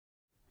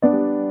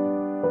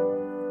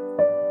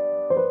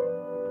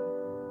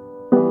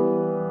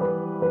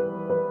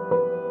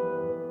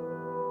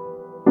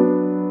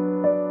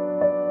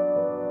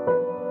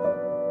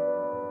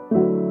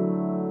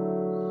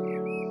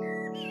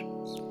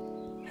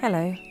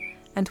Hello,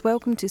 and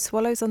welcome to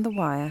Swallows on the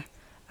Wire,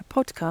 a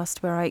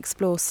podcast where I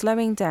explore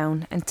slowing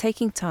down and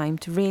taking time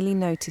to really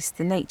notice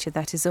the nature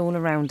that is all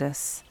around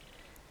us.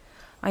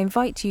 I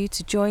invite you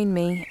to join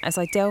me as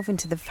I delve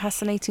into the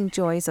fascinating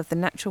joys of the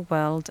natural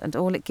world and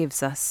all it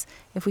gives us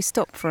if we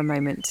stop for a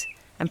moment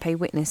and pay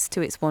witness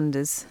to its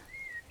wonders.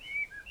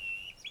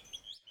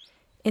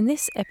 In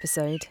this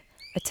episode,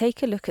 I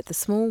take a look at the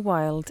small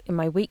wild in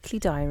my weekly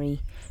diary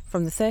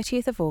from the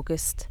 30th of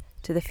August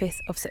to the 5th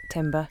of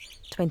September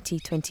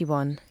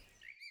 2021.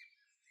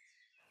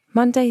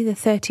 Monday the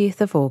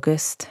 30th of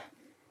August.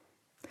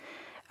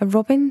 A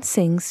robin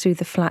sings through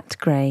the flat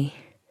grey.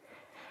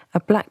 A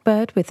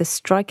blackbird with a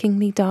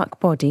strikingly dark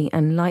body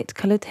and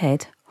light-coloured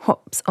head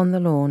hops on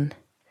the lawn.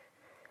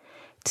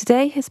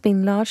 Today has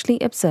been largely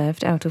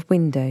observed out of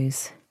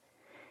windows.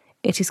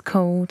 It is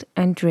cold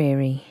and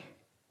dreary.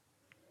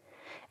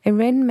 A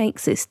wren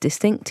makes its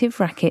distinctive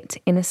racket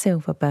in a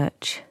silver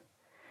birch.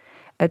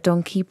 A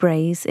donkey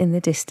brays in the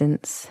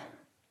distance.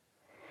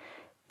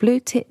 Blue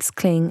tits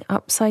cling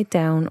upside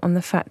down on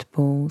the fat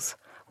balls,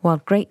 while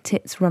great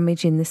tits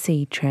rummage in the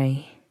seed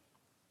tray.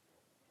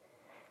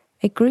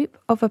 A group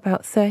of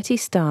about 30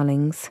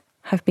 starlings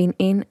have been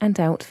in and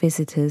out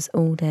visitors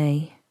all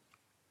day.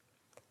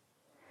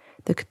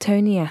 The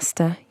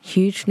cotoneaster,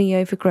 hugely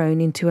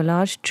overgrown into a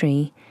large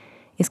tree,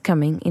 is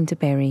coming into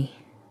berry.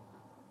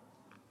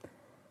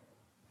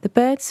 The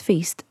birds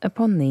feast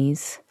upon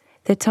these,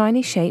 their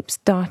tiny shapes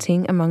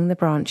darting among the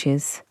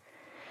branches.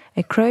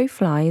 A crow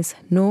flies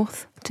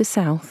north to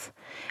south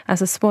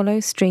as a swallow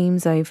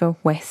streams over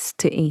west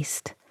to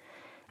east,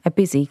 a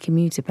busy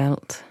commuter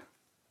belt.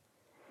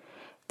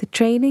 The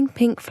trailing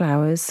pink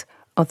flowers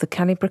of the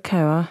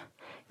calibrachoa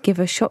give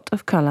a shot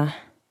of colour,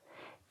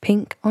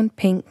 pink on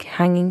pink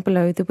hanging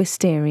below the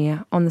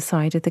wisteria on the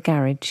side of the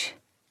garage.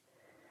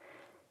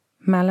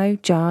 Mallow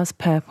jars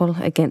purple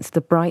against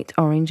the bright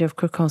orange of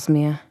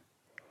crocosmia.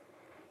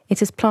 It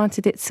has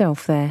planted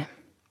itself there.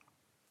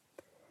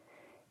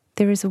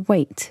 There is a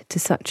weight to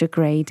such a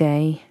grey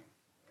day.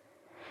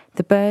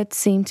 The birds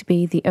seem to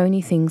be the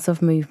only things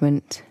of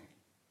movement.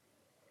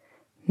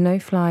 No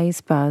flies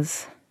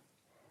buzz.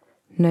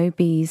 No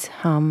bees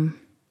hum.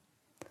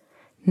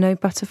 No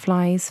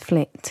butterflies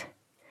flit.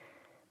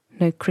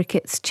 No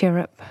crickets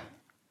chirrup.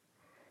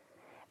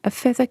 A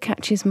feather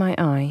catches my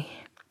eye,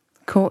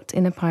 caught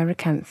in a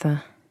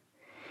pyracantha.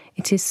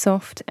 It is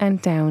soft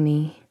and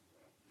downy,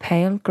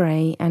 pale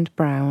grey and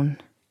brown.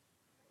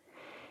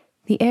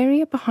 The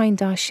area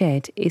behind our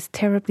shed is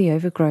terribly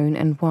overgrown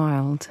and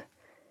wild.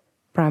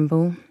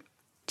 Bramble,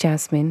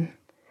 jasmine,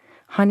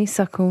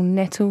 honeysuckle,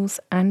 nettles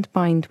and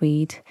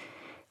bindweed,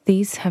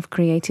 these have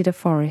created a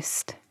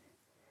forest.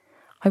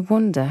 I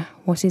wonder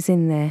what is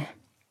in there.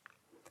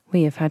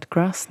 We have had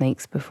grass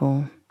snakes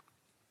before.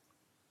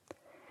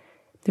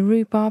 The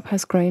rhubarb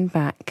has grown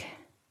back.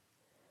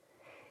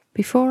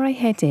 Before I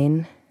head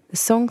in, the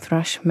song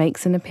thrush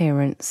makes an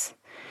appearance,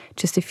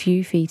 just a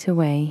few feet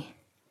away.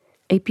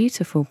 A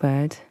beautiful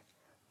bird,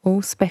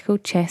 all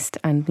speckled chest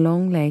and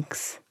long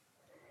legs.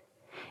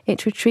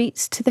 It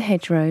retreats to the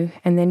hedgerow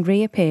and then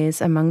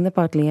reappears among the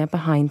buddleia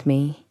behind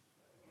me.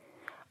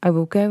 I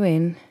will go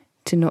in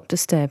to not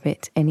disturb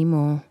it any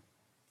more.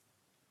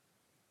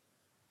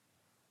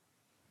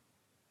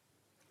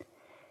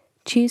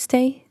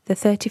 Tuesday, the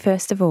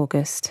 31st of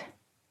August.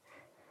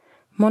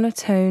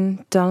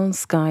 Monotone, dull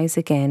skies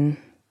again.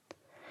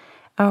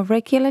 Our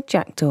regular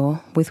jackdaw,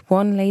 with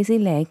one lazy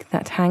leg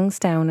that hangs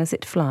down as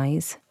it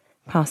flies,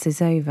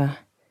 passes over.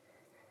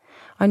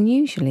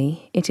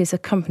 Unusually, it is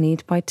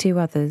accompanied by two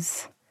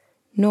others.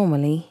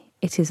 Normally,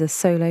 it is a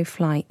solo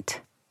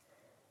flight.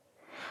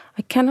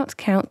 I cannot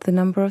count the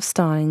number of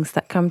starlings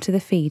that come to the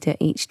feeder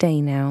each day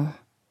now.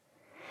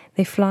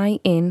 They fly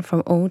in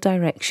from all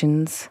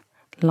directions,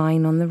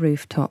 line on the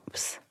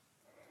rooftops.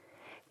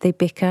 They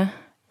bicker,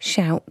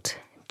 shout,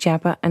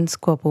 jabber and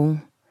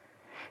squabble,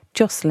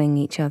 jostling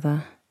each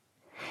other.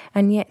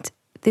 And yet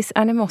this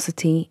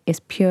animosity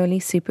is purely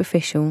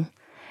superficial,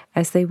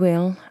 as they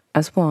will,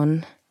 as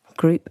one,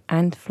 group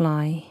and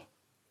fly.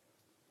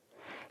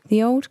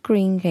 The old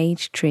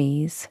green-gage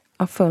trees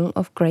are full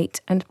of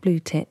great and blue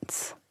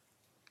tits.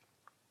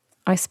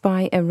 I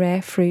spy a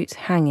rare fruit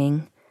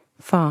hanging,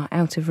 far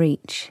out of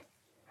reach.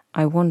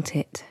 I want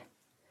it.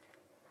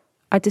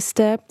 I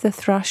disturb the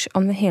thrush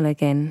on the hill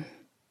again.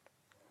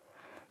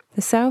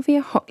 The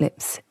salvia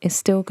hotlips is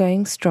still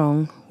going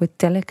strong with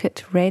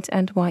delicate red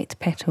and white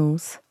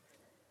petals.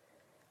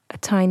 A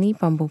tiny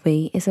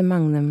bumblebee is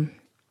among them.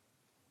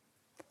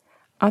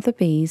 Other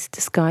bees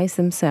disguise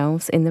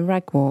themselves in the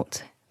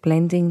ragwort,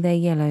 blending their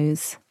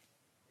yellows.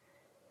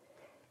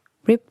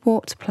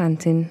 Ribwort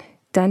plantain,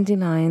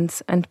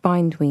 dandelions and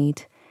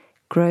bindweed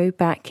grow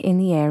back in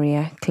the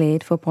area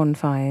cleared for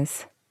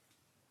bonfires.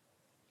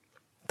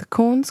 The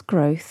corn's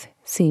growth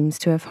seems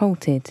to have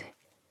halted.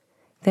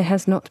 There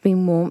has not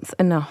been warmth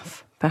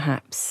enough,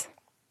 perhaps.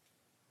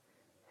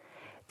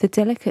 The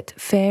delicate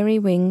fairy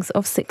wings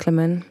of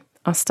cyclamen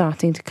are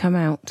starting to come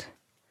out.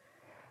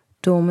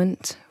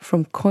 Dormant,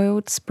 from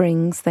coiled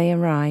springs they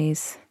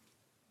arise.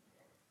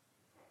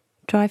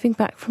 Driving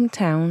back from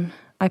town,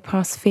 I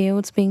pass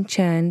fields being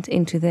churned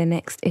into their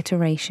next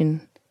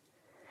iteration.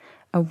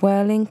 A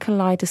whirling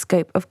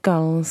kaleidoscope of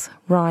gulls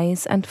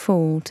rise and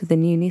fall to the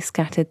newly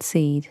scattered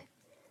seed.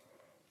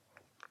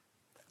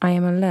 I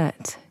am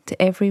alert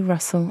to every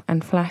rustle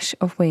and flash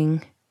of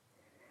wing.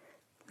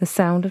 The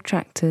sound of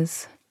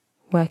tractors,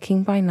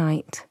 working by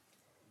night,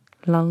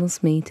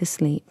 lulls me to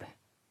sleep.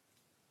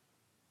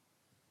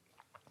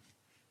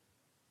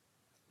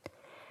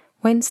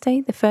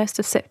 Wednesday, the 1st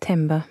of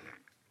September,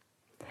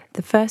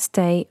 the first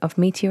day of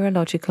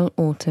meteorological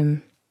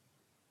autumn.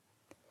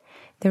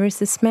 There is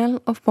the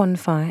smell of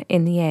bonfire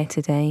in the air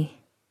today.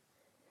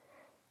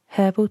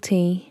 Herbal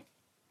tea,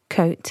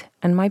 coat,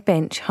 and my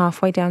bench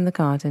halfway down the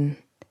garden.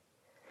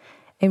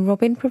 A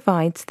robin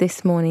provides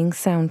this morning's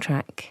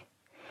soundtrack.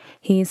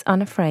 He is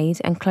unafraid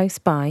and close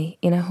by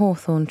in a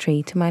hawthorn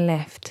tree to my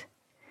left.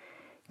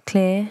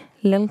 Clear,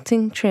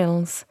 lilting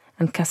trills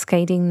and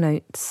cascading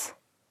notes.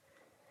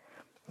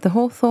 The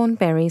hawthorn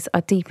berries are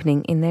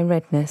deepening in their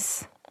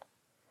redness.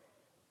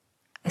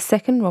 A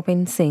second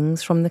robin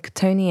sings from the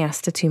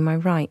cotoneaster to my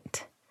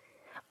right.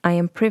 I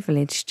am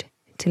privileged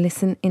to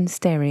listen in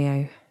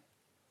stereo.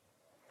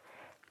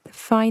 The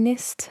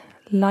finest,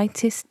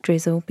 lightest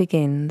drizzle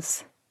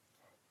begins.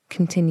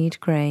 Continued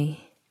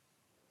grey.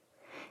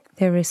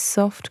 There is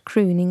soft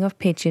crooning of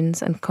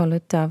pigeons and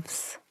collared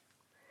doves.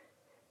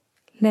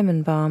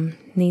 Lemon balm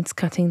needs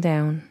cutting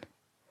down.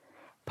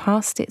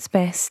 Past its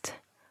best,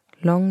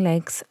 long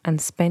legs and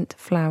spent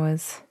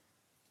flowers.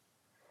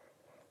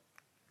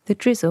 The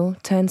drizzle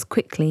turns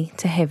quickly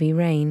to heavy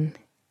rain.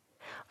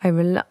 I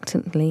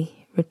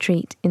reluctantly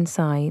retreat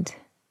inside.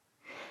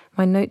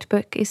 My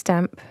notebook is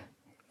damp,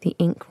 the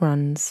ink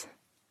runs.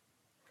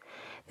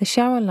 The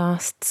shower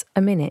lasts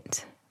a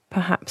minute,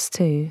 perhaps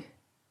two.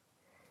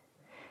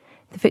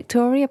 The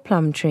Victoria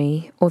plum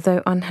tree,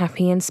 although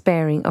unhappy and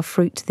sparing of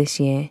fruit this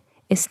year,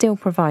 is still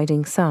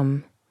providing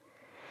some.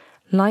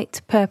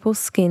 Light purple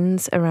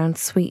skins around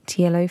sweet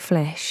yellow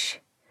flesh.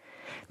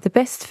 The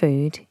best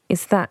food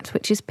is that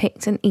which is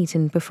picked and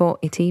eaten before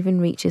it even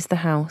reaches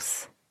the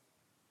house.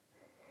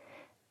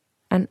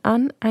 An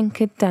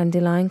unanchored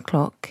dandelion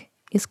clock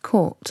is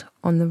caught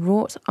on the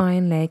wrought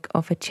iron leg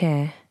of a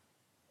chair.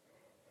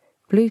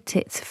 Blue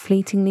tits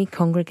fleetingly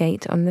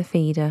congregate on the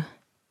feeder.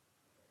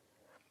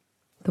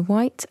 The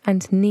white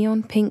and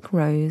neon pink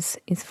rose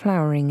is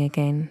flowering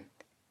again.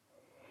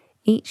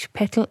 Each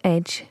petal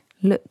edge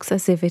looks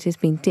as if it has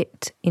been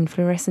dipped in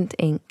fluorescent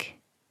ink.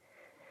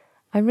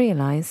 I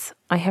realise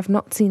I have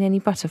not seen any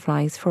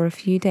butterflies for a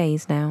few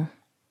days now.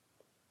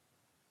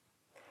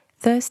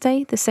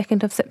 Thursday, the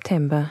 2nd of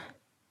September.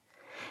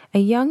 A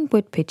young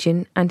wood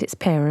pigeon and its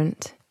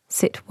parent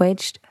sit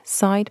wedged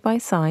side by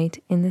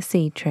side in the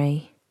seed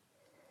tray.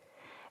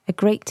 A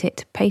great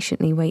tit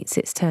patiently waits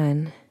its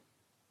turn.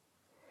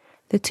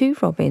 The two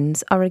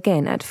robins are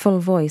again at full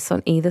voice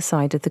on either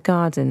side of the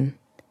garden.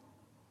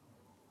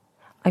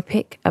 I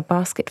pick a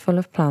basketful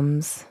of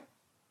plums.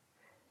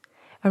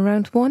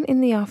 Around 1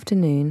 in the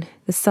afternoon,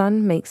 the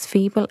sun makes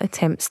feeble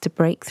attempts to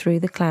break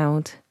through the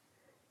cloud.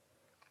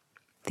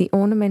 The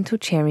ornamental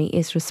cherry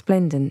is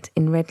resplendent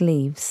in red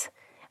leaves,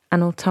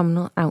 an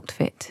autumnal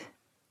outfit.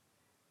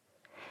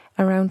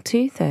 Around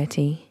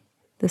 2:30,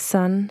 the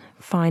sun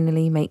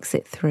finally makes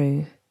it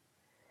through.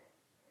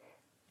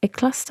 A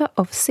cluster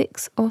of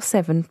 6 or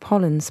 7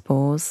 pollen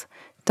spores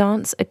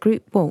dance a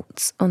group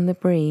waltz on the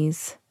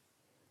breeze.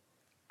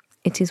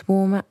 It is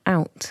warmer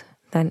out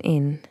than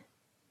in.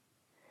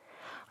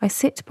 I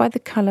sit by the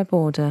colour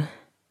border.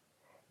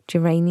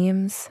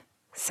 Geraniums,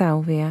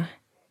 salvia,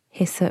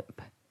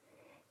 hyssop,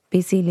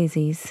 busy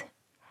lizzies,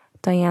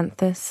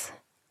 dianthus,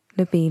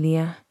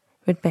 lobelia,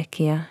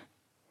 rudbeckia.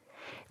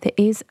 There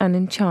is an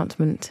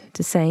enchantment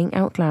to saying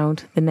out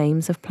loud the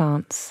names of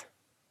plants.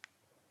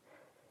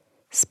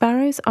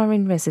 Sparrows are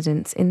in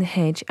residence in the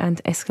hedge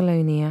and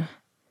escalonia.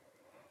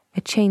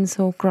 A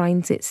chainsaw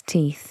grinds its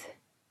teeth.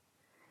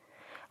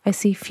 I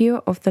see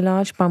fewer of the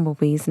large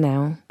bumblebees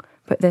now,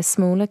 but their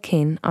smaller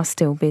kin are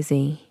still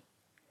busy.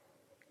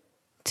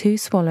 2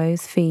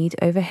 swallows feed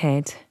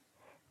overhead,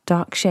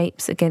 dark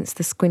shapes against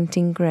the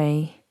squinting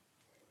grey.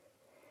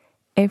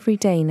 Every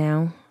day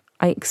now,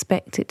 I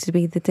expect it to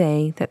be the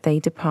day that they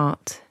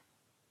depart.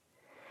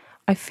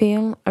 I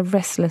feel a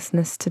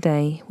restlessness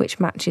today which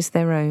matches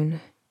their own.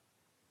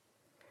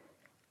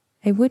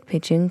 A wood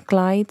pigeon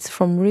glides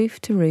from roof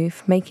to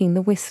roof, making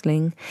the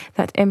whistling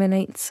that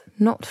emanates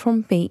not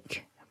from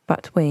beak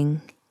but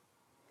wing.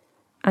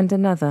 And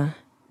another,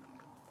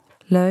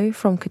 low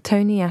from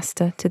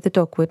cotoneaster to the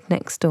dogwood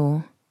next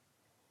door.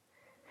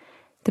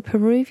 The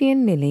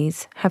Peruvian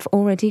lilies have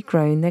already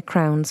grown their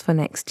crowns for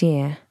next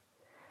year.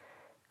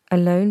 A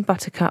lone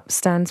buttercup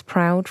stands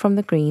proud from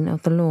the green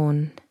of the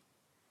lawn.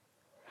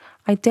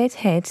 I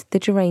deadhead the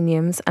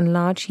geraniums and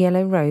large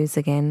yellow rose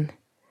again.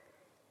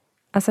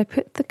 As I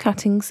put the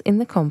cuttings in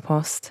the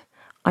compost,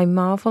 I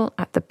marvel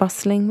at the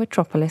bustling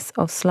metropolis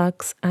of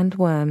slugs and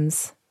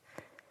worms.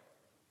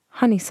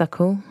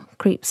 Honeysuckle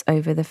creeps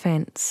over the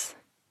fence.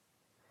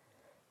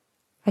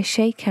 I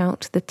shake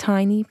out the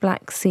tiny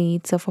black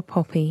seeds of a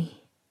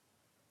poppy.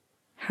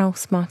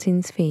 House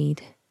martins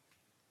feed.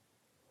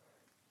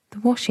 The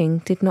washing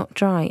did not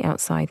dry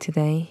outside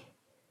today.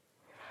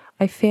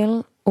 I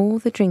fill all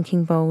the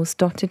drinking bowls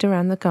dotted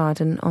around the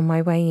garden on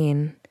my way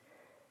in.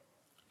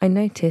 I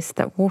notice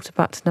that water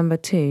butt number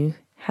 2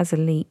 has a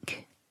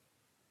leak.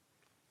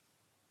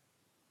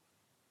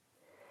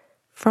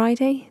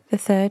 Friday, the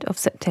 3rd of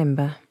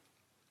September.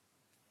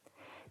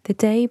 The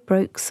day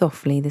broke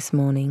softly this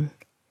morning.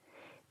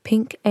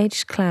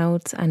 Pink-edged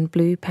clouds and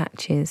blue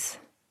patches.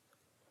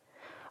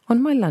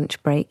 On my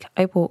lunch break,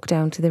 I walk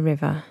down to the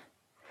river.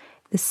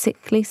 The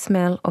sickly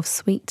smell of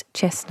sweet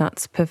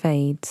chestnuts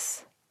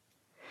pervades.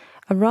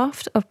 A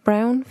raft of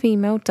brown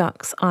female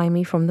ducks eye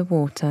me from the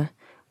water,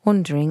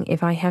 wondering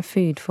if I have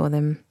food for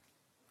them.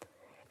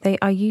 They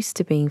are used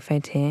to being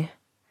fed here.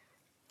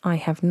 I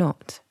have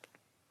not.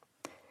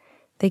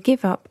 They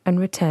give up and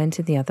return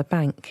to the other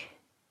bank.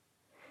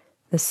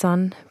 The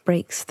sun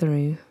breaks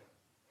through.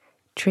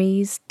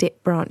 Trees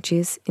dip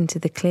branches into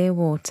the clear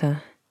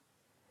water.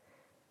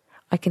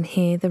 I can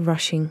hear the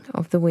rushing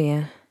of the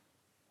weir.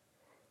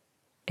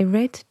 A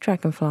red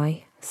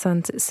dragonfly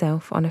suns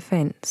itself on a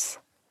fence.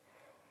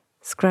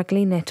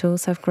 Scraggly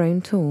nettles have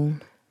grown tall,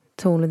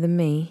 taller than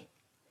me.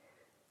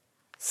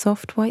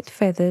 Soft white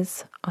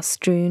feathers are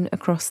strewn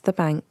across the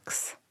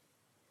banks.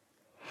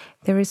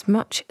 There is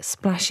much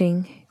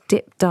splashing,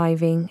 dip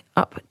diving,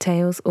 up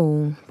tails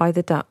all, by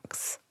the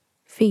ducks,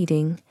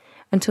 feeding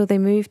until they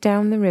move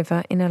down the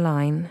river in a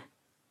line.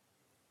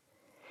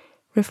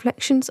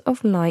 Reflections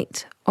of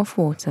light off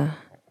water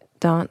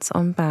dance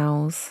on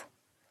boughs.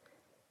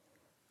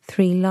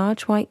 3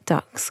 large white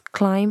ducks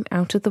climb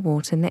out of the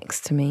water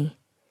next to me.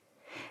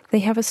 They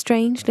have a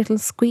strange little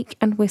squeak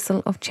and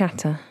whistle of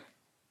chatter.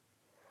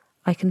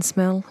 I can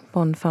smell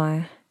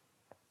bonfire.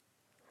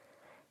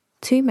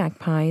 2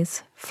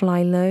 magpies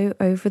fly low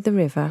over the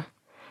river,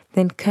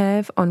 then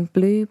curve on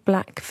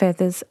blue-black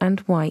feathers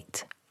and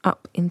white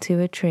up into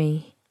a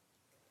tree.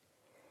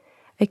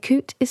 A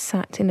coot is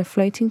sat in a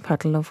floating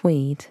puddle of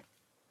weed.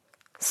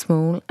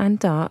 Small and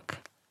dark,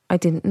 I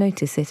didn't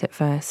notice it at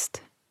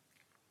first.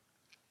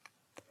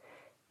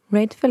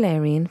 Red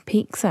valerian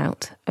peeks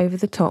out over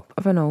the top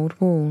of an old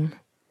wall.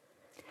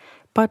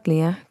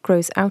 Buddleia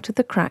grows out of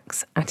the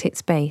cracks at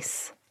its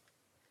base.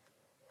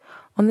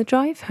 On the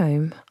drive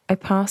home, I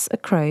pass a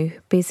crow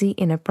busy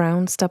in a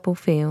brown stubble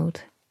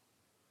field.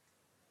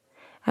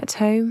 At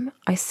home,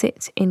 I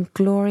sit in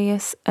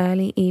glorious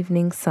early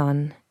evening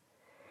sun.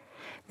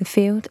 The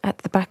field at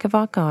the back of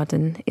our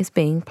garden is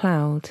being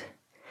ploughed.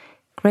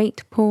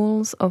 Great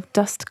pools of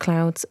dust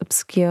clouds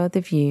obscure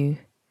the view.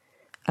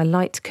 A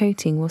light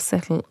coating will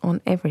settle on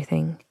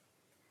everything.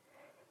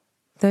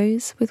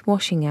 Those with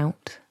washing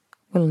out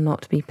will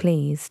not be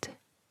pleased.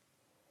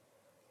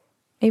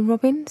 A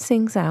robin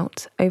sings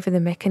out over the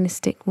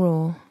mechanistic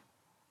roar.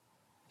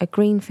 A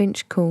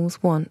greenfinch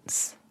calls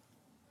once.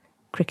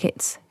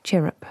 Crickets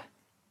chirrup.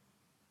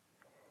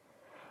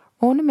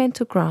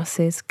 Ornamental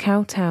grasses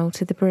kowtow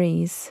to the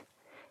breeze.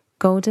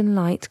 Golden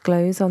light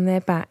glows on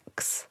their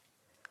backs.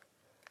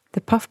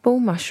 The puffball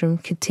mushroom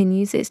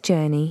continues its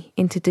journey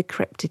into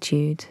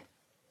decrepitude.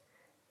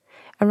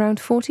 Around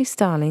 40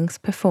 starlings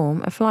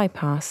perform a fly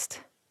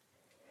past.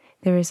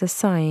 There is a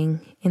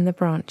sighing in the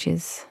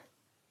branches.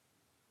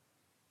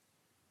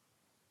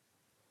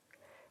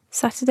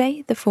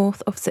 Saturday, the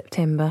 4th of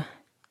September.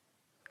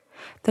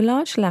 The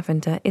large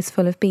lavender is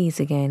full of bees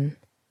again.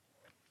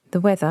 The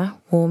weather,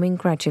 warming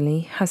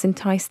gradually, has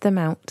enticed them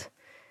out.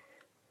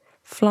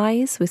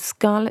 Flies with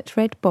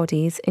scarlet-red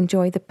bodies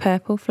enjoy the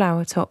purple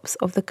flower tops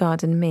of the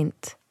garden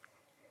mint.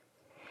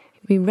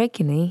 We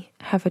regularly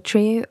have a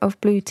trio of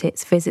blue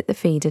tits visit the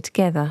feeder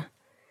together.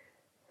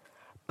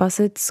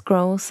 Buzzards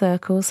scroll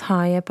circles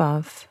high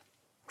above,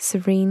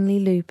 serenely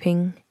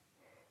looping,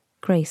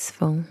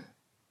 graceful.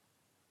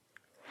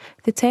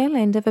 The tail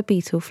end of a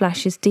beetle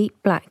flashes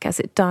deep black as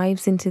it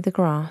dives into the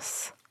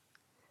grass.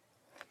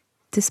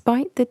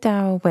 Despite the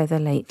dour weather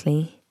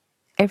lately,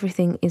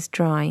 everything is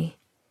dry.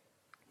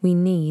 We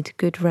need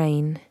good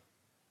rain.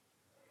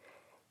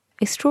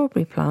 A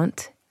strawberry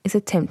plant is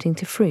attempting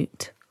to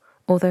fruit,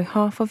 although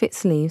half of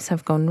its leaves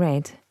have gone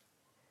red.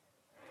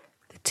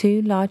 The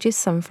 2 largest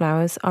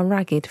sunflowers are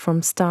ragged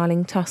from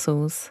starling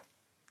tussles.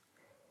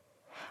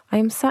 I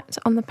am sat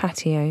on the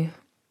patio.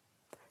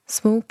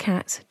 Small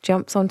cat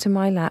jumps onto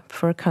my lap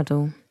for a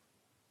cuddle.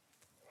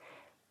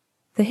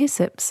 The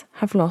hyssops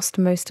have lost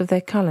most of their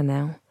colour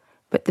now,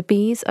 but the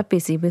bees are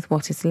busy with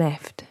what is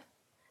left.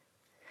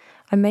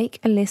 I make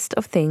a list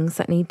of things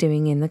that need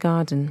doing in the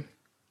garden.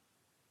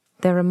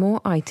 There are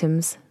more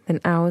items than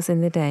hours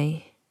in the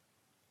day.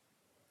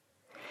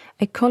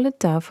 A collared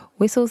dove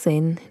whistles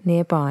in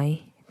nearby,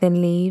 then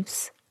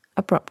leaves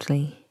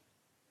abruptly.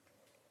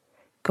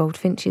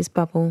 Goldfinches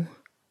bubble.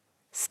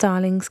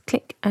 Starlings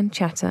click and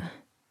chatter.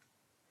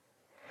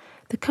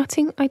 The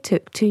cutting I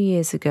took 2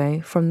 years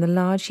ago from the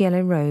large yellow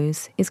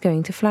rose is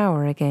going to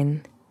flower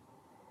again.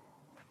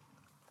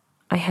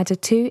 I had a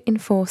 2 in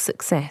 4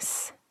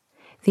 success.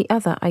 The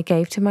other I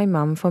gave to my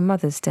mum for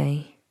Mother's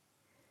Day.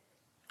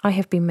 I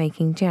have been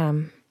making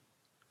jam.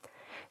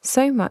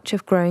 So much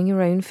of growing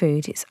your own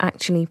food is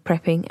actually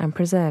prepping and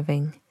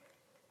preserving.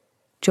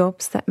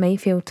 Jobs that may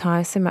feel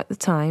tiresome at the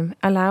time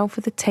allow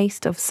for the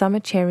taste of summer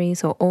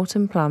cherries or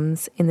autumn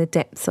plums in the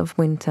depths of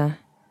winter.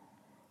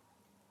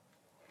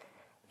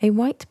 A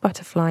white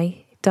butterfly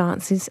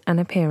dances an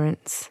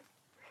appearance,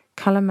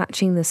 colour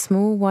matching the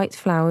small white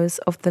flowers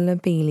of the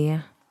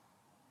lobelia.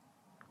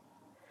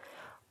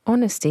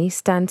 Honesty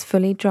stands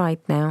fully dried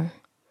now,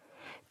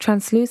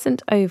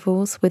 translucent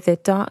ovals with their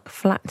dark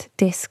flat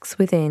discs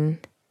within.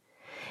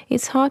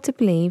 It's hard to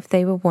believe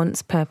they were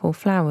once purple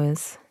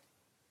flowers.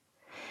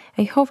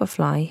 A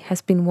hoverfly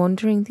has been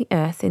wandering the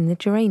earth in the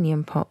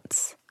geranium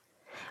pots.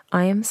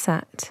 I am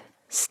sat,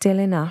 still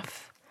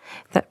enough,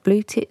 that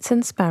blue tits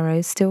and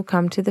sparrows still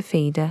come to the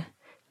feeder,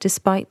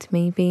 despite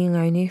me being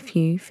only a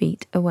few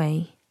feet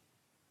away.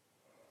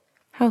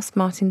 House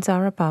martins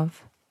are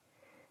above,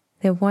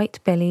 their white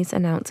bellies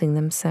announcing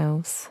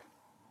themselves.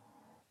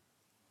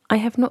 I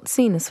have not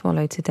seen a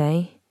swallow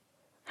today.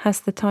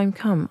 Has the time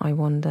come, I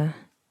wonder?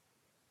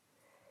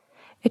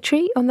 A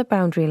tree on the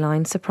boundary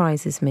line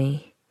surprises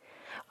me.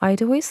 I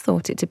had always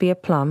thought it to be a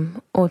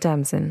plum or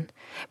damson,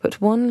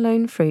 but one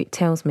lone fruit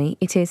tells me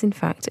it is in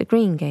fact a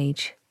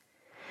greengage.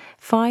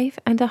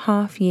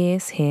 5.5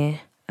 years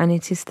here, and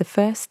it is the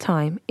first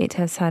time it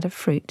has had a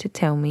fruit to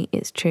tell me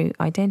its true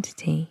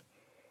identity.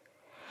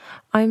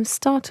 I am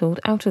startled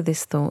out of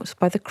this thought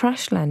by the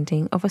crash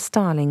landing of a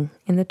starling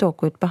in the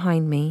dogwood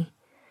behind me.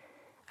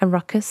 A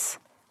ruckus,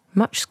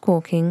 much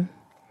squawking,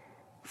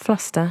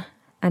 fluster,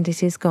 and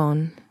it is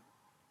gone.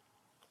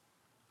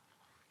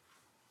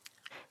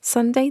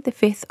 Sunday the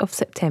 5th of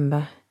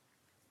September.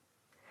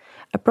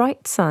 A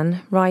bright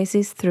sun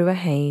rises through a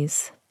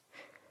haze.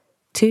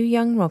 2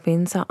 young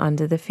robins are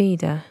under the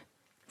feeder,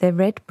 their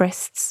red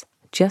breasts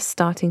just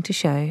starting to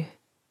show.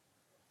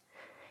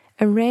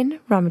 A wren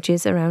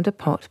rummages around a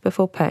pot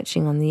before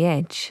perching on the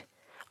edge.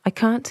 I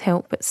can't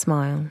help but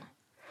smile.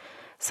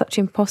 Such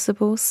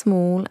impossible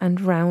small and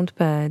round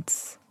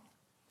birds.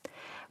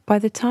 By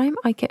the time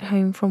I get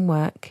home from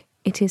work,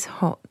 it is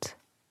hot.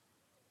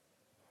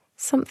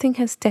 Something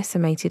has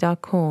decimated our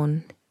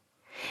corn.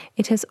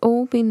 It has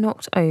all been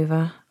knocked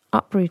over,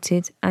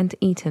 uprooted and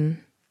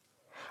eaten.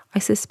 I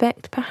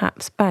suspect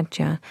perhaps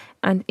badger,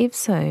 and if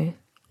so,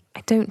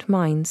 I don't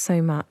mind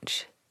so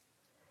much.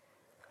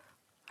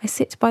 I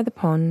sit by the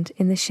pond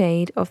in the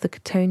shade of the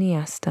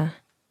cotoneaster.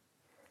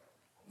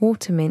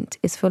 Watermint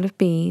is full of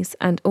bees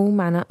and all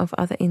manner of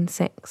other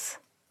insects.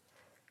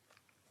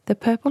 The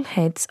purple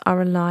heads are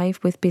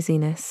alive with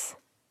busyness.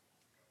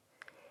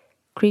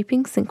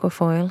 Creeping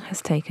cinquefoil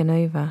has taken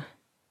over.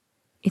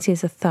 It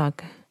is a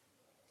thug.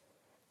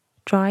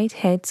 Dried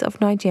heads of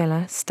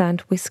nigella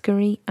stand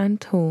whiskery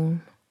and tall.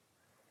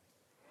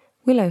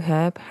 Willow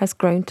herb has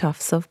grown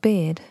tufts of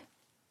beard.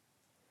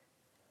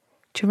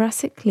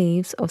 Jurassic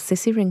leaves of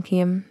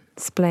Sisyrinchium,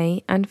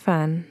 splay and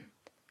fan.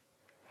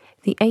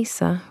 The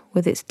acer,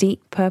 with its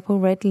deep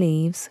purple-red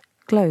leaves,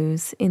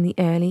 glows in the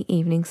early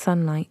evening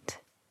sunlight.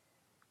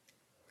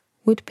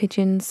 Wood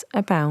pigeons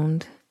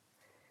abound.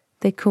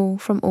 They call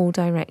from all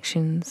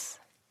directions.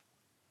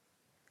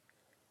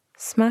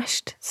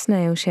 Smashed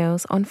snail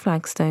shells on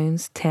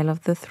flagstones tell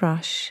of the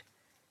thrush.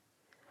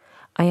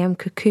 I am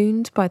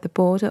cocooned by the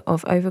border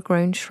of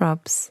overgrown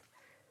shrubs.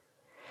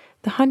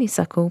 The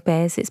honeysuckle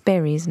bears its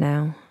berries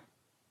now.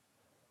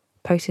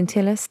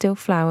 Potentilla still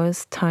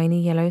flowers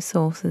tiny yellow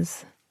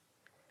saucers.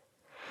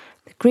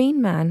 The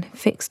green man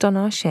fixed on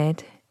our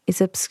shed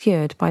is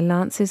obscured by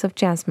lances of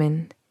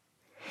jasmine.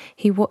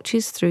 He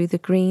watches through the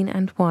green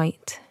and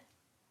white.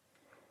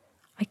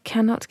 I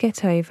cannot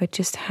get over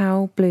just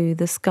how blue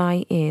the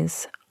sky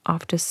is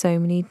after so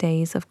many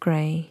days of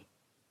grey.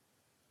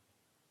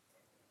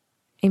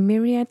 A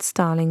myriad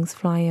starlings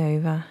fly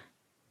over.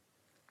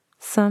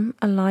 Some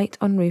alight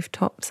on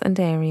rooftops and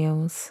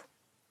aerials.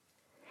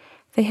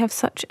 They have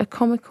such a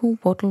comical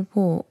waddle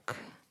walk.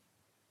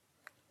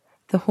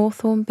 The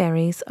hawthorn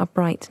berries are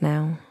bright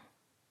now.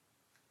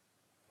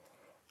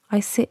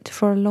 I sit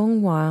for a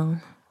long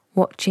while,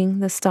 watching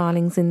the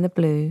starlings in the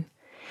blue,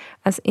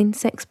 as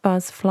insects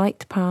buzz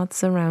flight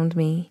paths around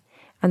me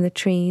and the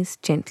trees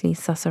gently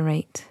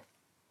susurrate.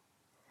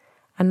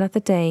 Another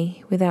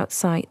day without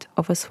sight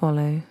of a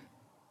swallow.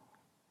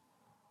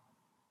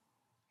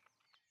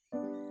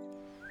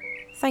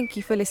 Thank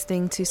you for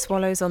listening to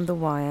Swallows on the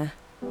Wire.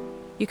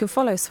 You can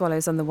follow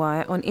Swallows on the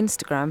Wire on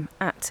Instagram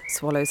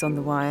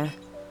 @SwallowsOnTheWire,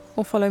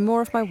 or follow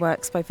more of my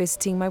works by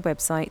visiting my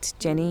website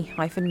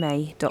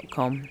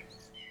jenny-may.com.